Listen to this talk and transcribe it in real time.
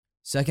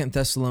2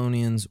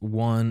 Thessalonians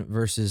 1,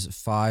 verses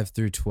 5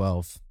 through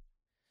 12.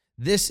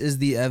 This is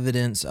the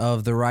evidence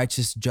of the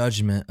righteous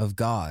judgment of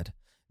God,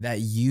 that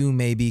you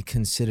may be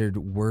considered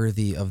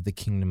worthy of the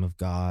kingdom of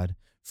God,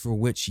 for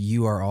which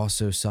you are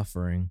also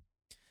suffering.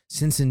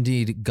 Since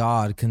indeed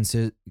God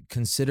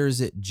considers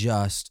it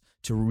just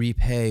to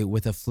repay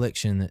with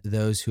affliction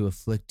those who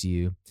afflict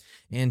you,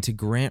 and to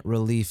grant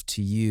relief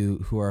to you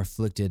who are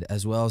afflicted,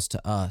 as well as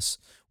to us,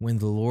 when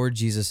the Lord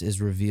Jesus is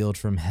revealed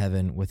from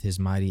heaven with his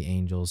mighty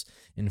angels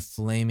in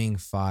flaming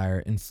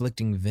fire,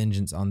 inflicting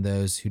vengeance on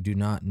those who do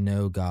not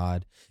know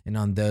God and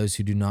on those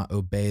who do not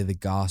obey the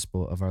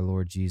gospel of our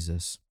Lord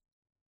Jesus.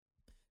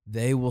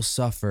 They will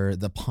suffer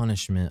the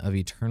punishment of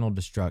eternal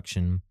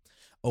destruction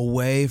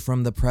away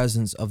from the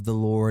presence of the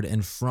Lord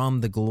and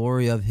from the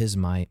glory of his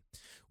might,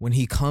 when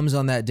he comes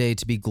on that day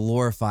to be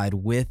glorified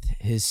with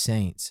his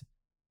saints.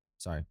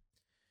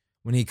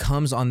 When he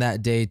comes on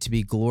that day to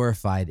be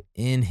glorified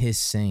in his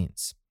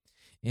saints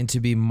and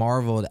to be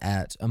marveled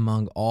at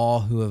among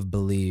all who have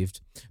believed,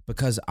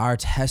 because our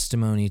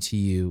testimony to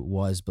you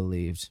was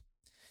believed.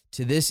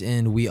 To this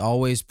end, we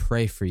always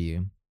pray for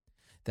you,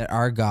 that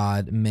our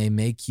God may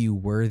make you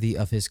worthy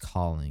of his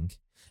calling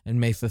and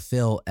may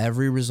fulfill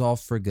every resolve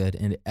for good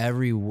and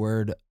every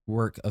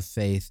work of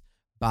faith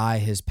by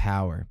his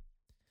power,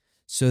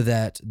 so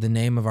that the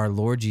name of our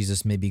Lord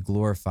Jesus may be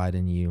glorified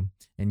in you,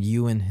 and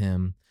you in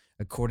him,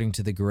 according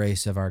to the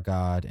grace of our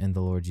God and the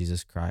Lord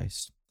Jesus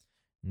Christ.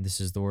 And this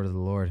is the word of the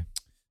Lord.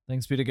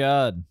 Thanks be to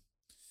God.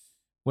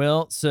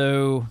 Well,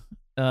 so,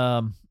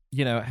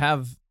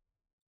 have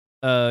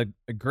a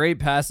great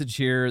passage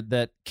here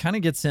that kind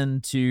of gets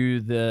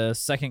into the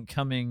second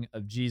coming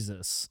of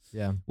Jesus.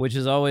 Yeah. Which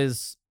is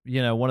always,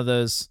 one of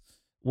those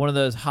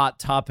hot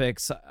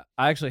topics.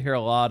 I actually hear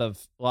a lot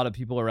of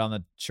people around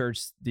the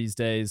church these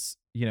days,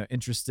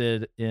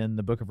 interested in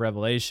the book of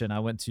Revelation. I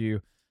went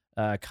to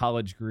a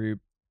college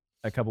group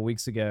a couple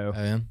weeks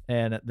ago,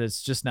 and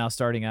that's just now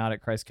starting out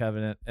at Christ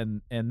Covenant,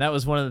 and that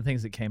was one of the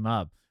things that came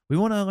up. We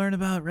want to learn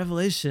about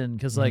Revelation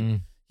because,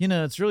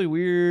 it's really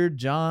weird.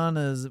 John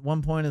is at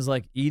one point is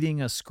like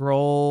eating a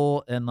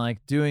scroll and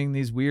like doing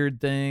these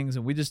weird things,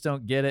 and we just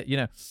don't get it,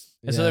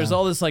 And so there's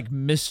all this like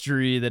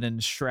mystery that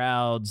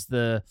enshrouds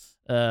the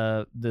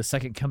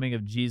second coming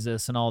of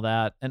Jesus and all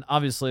that. And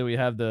obviously we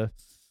have the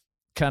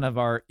kind of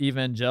our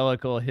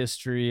evangelical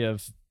history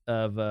of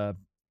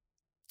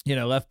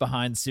Left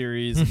Behind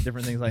series and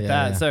different things like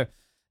that. Yeah.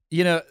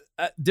 So,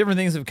 different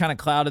things have kind of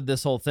clouded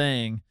this whole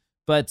thing.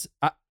 But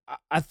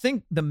I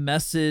think the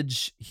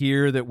message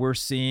here that we're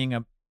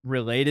seeing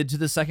related to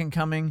the second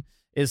coming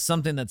is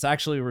something that's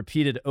actually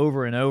repeated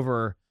over and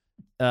over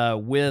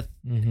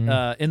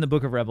in the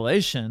book of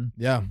Revelation.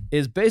 Yeah.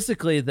 Is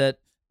basically that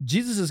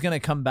Jesus is going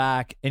to come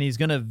back and he's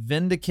going to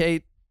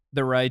vindicate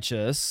the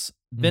righteous,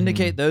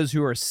 vindicate those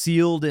who are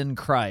sealed in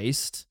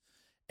Christ,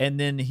 and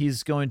then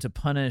he's going to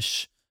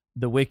punish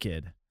the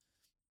wicked.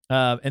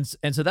 And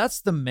so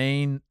that's the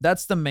main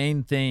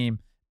theme,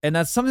 and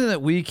that's something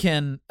that we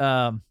can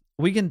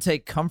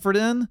take comfort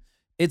in.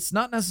 It's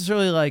not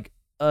necessarily like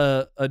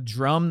a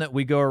drum that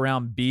we go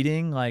around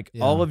beating, like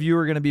all of you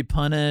are going to be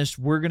punished,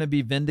 we're going to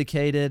be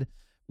vindicated.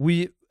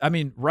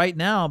 Right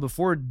now,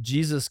 before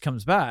Jesus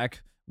comes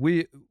back,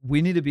 we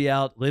need to be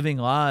out living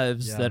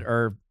lives that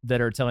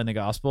are telling the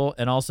gospel,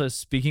 and also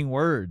speaking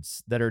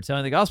words that are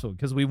telling the gospel,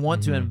 because we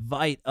want to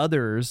invite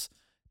others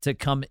to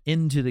come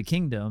into the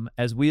kingdom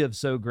as we have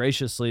so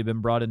graciously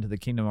been brought into the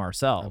kingdom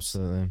ourselves.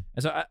 Absolutely.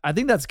 And so I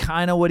think that's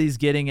kind of what he's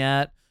getting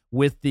at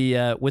with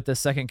the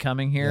second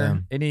coming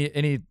here. Yeah.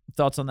 Any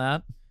thoughts on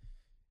that?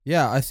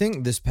 Yeah, I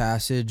think this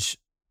passage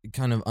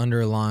kind of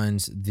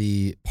underlines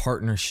the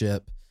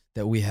partnership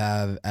that we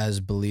have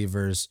as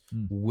believers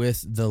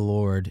with the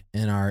Lord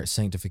in our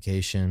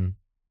sanctification.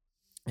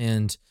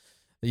 And,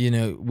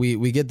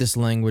 we get this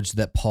language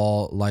that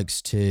Paul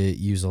likes to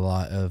use a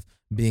lot of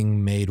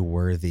being made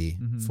worthy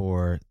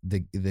for the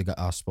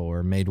gospel,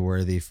 or made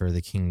worthy for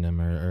the kingdom,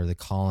 or the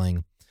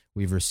calling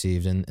we've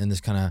received. And this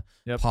kind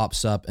of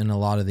pops up in a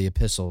lot of the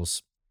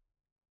epistles.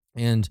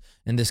 And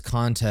in this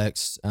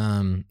context,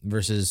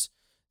 verses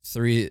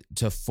 3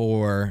 to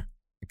 4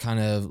 kind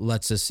of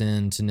lets us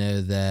in to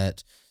know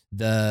that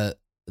the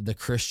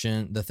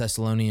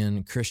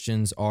Thessalonian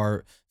Christians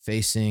are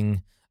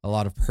facing a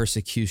lot of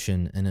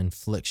persecution and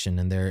infliction,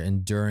 and they're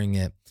enduring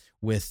it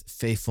with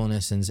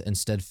faithfulness and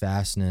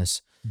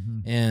steadfastness.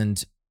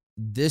 And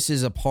this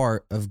is a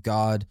part of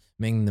God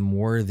making them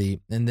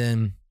worthy. And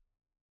then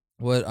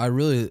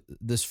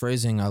this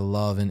phrasing I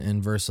love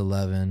in verse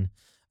 11,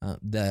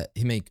 that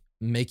he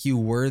make you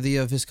worthy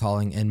of his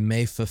calling and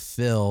may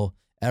fulfill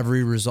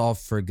every resolve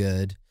for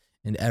good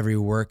and every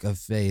work of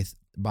faith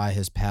by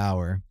his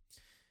power.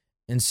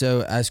 And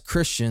so as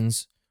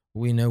Christians,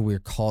 we know we're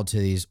called to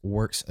these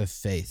works of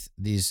faith,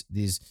 these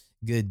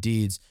good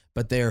deeds,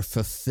 but they are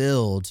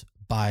fulfilled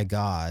by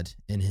God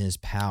in his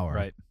power.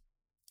 Right.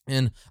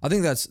 And I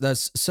think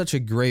that's such a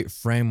great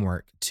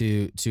framework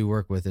to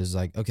work with, is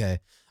like, okay,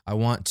 I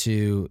want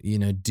to,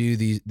 do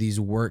these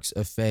works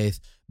of faith,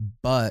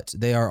 but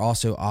they are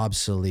also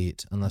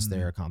obsolete unless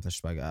they are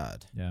accomplished by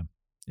God. Yeah.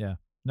 Yeah.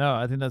 No,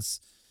 I think that's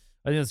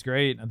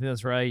great. I think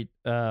that's right.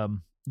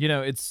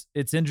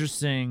 It's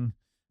interesting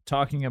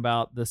talking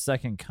about the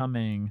second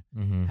coming,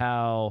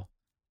 how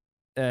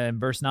in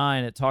verse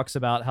 9, it talks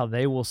about how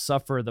they will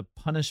suffer the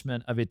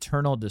punishment of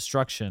eternal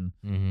destruction.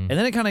 And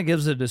then it kind of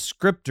gives a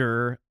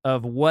descriptor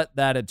of what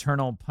that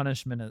eternal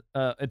punishment,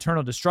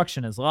 eternal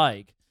destruction is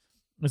like.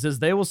 It says,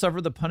 they will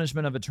suffer the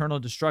punishment of eternal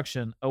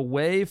destruction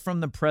away from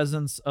the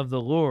presence of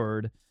the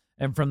Lord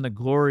and from the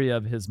glory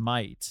of his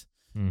might.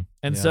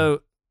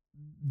 So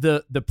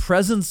the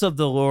presence of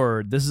the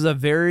Lord, this is a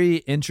very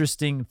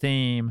interesting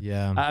theme.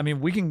 Yeah. I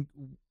mean,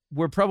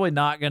 we're probably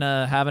not going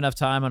to have enough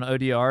time on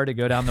ODR to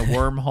go down the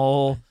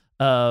wormhole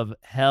of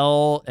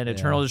hell and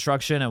eternal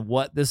destruction and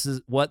what this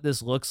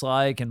looks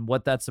like and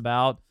what that's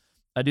about.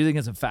 I do think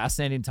it's a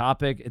fascinating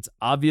topic. It's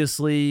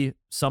obviously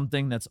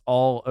something that's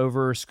all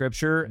over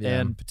Scripture,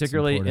 and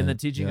particularly in the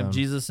teaching of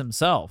Jesus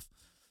himself,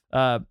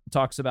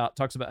 talks about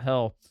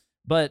hell.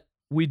 But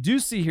we do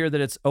see here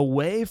that it's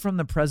away from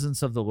the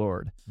presence of the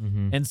Lord.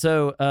 And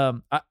so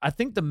I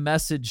think the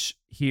message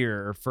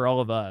here for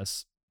all of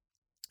us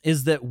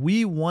is that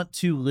we want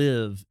to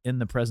live in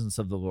the presence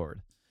of the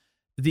Lord.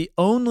 The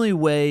only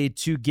way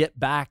to get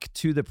back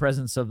to the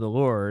presence of the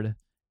Lord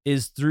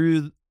is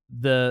through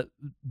the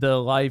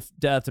life,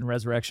 death, and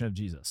resurrection of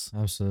Jesus.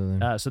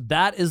 Absolutely. So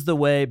that is the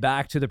way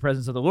back to the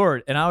presence of the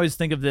Lord. And I always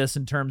think of this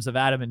in terms of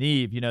Adam and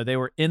Eve. They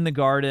were in the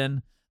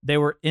garden. They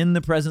were in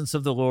the presence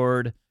of the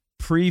Lord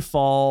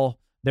pre-fall.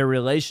 Their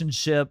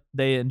relationship,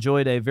 they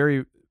enjoyed a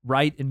very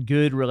right and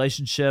good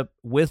relationship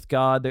with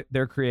God,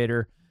 their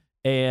creator.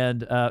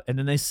 And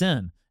then they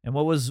sin. And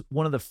what was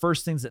one of the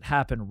first things that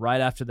happened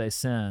right after they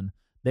sin?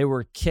 They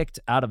were kicked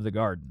out of the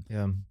garden.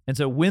 Yeah. And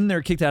so when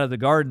they're kicked out of the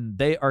garden,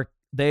 they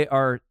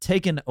are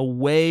taken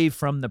away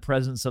from the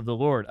presence of the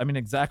Lord. I mean,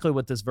 exactly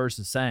what this verse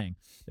is saying.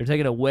 They're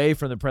taken away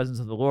from the presence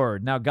of the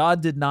Lord. Now,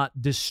 God did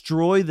not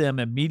destroy them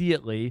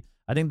immediately.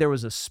 I think there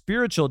was a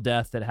spiritual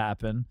death that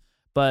happened,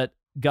 but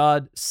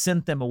God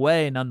sent them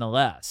away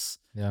nonetheless.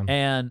 Yeah.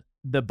 And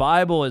the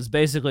Bible is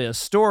basically a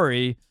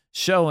story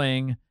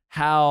showing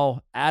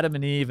how Adam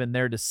and Eve and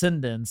their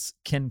descendants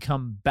can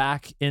come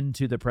back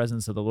into the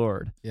presence of the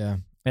Lord. Yeah.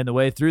 And the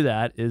way through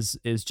that is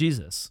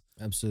Jesus.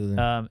 Absolutely.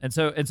 And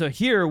so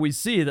here we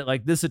see that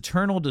like this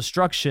eternal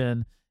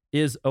destruction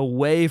is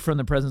away from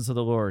the presence of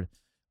the Lord.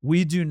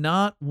 We do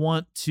not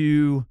want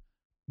to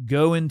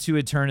go into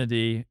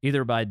eternity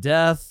either by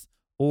death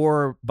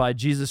or by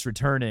Jesus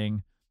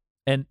returning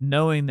and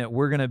knowing that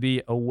we're going to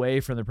be away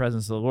from the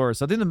presence of the Lord.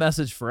 So I think the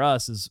message for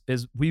us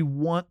is we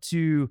want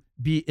to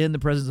be in the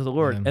presence of the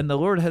Lord. Amen. And the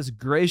Lord has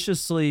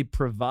graciously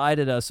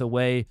provided us a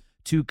way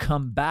to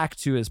come back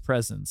to his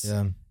presence.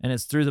 Yeah. And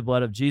it's through the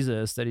blood of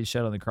Jesus that he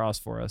shed on the cross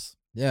for us.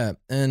 Yeah.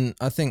 And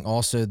I think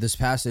also this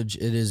passage,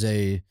 it is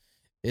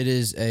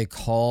a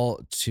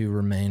call to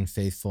remain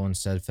faithful and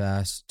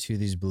steadfast to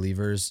these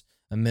believers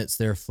amidst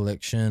their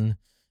affliction,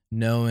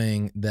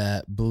 knowing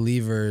that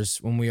believers,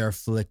 when we are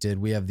afflicted,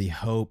 we have the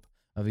hope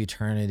of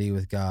eternity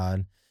with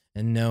God,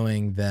 and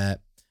knowing that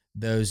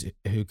those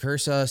who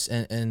curse us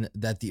and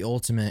that the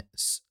ultimate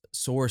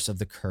source of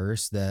the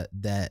curse,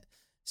 that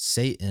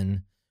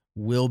Satan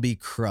will be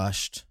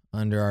crushed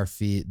under our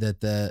feet,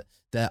 that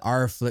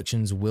our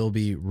afflictions will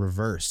be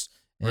reversed.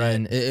 Right.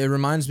 And it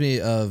reminds me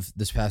of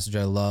this passage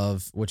I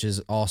love, which is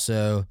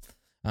also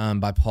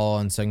by Paul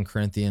in 2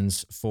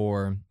 Corinthians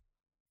 4.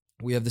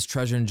 We have this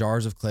treasure in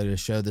jars of clay to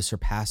show the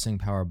surpassing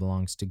power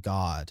belongs to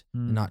God,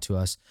 and not to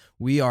us.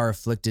 We are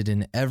afflicted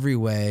in every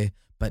way,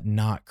 but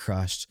not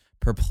crushed,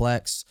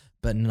 perplexed,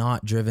 but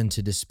not driven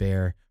to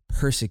despair,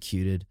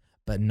 persecuted,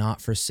 but not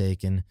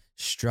forsaken,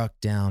 struck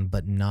down,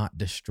 but not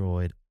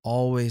destroyed,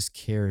 always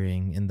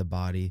carrying in the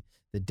body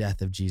the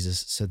death of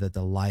Jesus, so that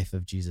the life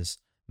of Jesus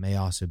may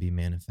also be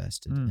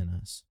manifested in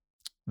us.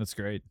 That's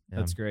great. Yeah.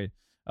 That's great.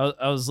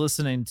 I was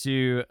listening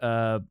to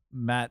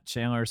Matt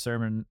Chandler's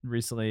sermon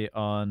recently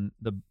on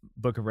the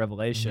book of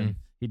Revelation.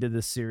 He did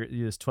this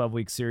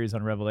 12-week series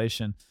on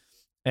Revelation,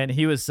 and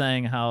he was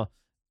saying how,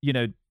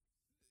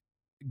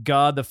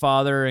 God the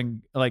Father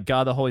and like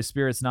God the Holy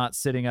Spirit's not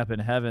sitting up in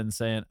heaven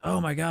saying,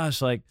 "Oh my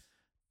gosh, like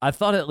I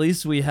thought at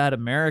least we had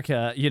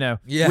America, we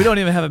don't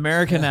even have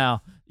America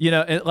now."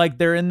 Like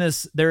they're in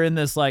this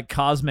like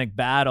cosmic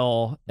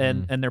battle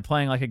and they're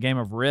playing like a game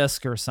of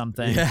Risk or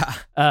something.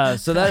 Yeah.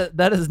 So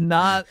that is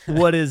not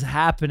what is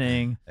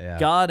happening. Yeah.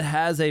 God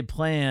has a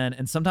plan,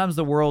 and sometimes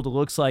the world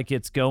looks like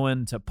it's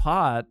going to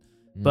pot,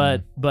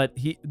 but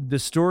the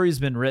story's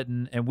been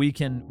written, and we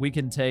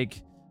can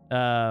take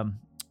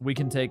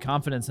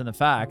confidence in the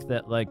fact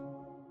that like,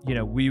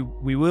 we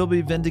will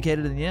be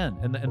vindicated in the end,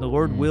 and the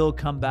Lord will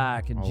come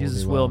back, and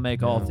Jesus will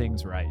make all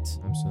things right.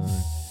 Absolutely.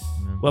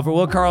 Amen. Well, for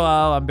Will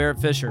Carlisle, I'm Barrett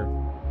Fisher.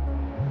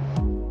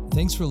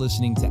 Thanks for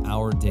listening to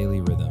Our Daily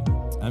Rhythm.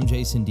 I'm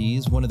Jason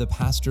Dees, one of the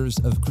pastors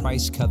of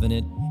Christ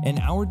Covenant, and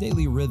Our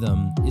Daily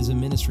Rhythm is a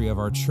ministry of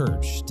our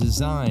church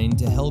designed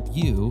to help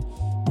you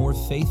more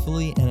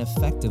faithfully and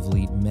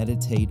effectively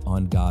meditate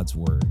on God's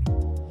Word.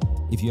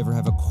 If you ever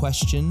have a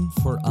question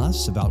for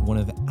us about one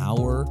of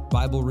our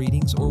Bible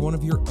readings or one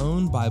of your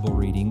own Bible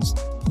readings,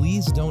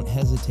 please don't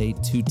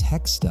hesitate to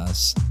text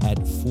us at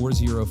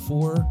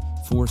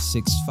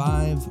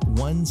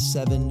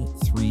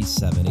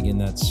 404-465-1737. Again,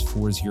 that's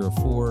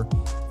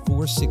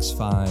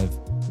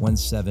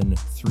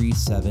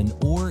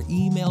 404-465-1737, or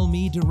email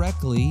me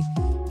directly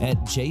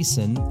at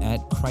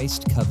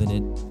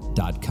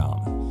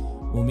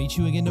jason@christcovenant.com. We'll meet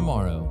you again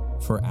tomorrow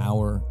for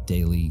Our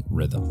Daily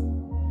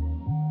Rhythm.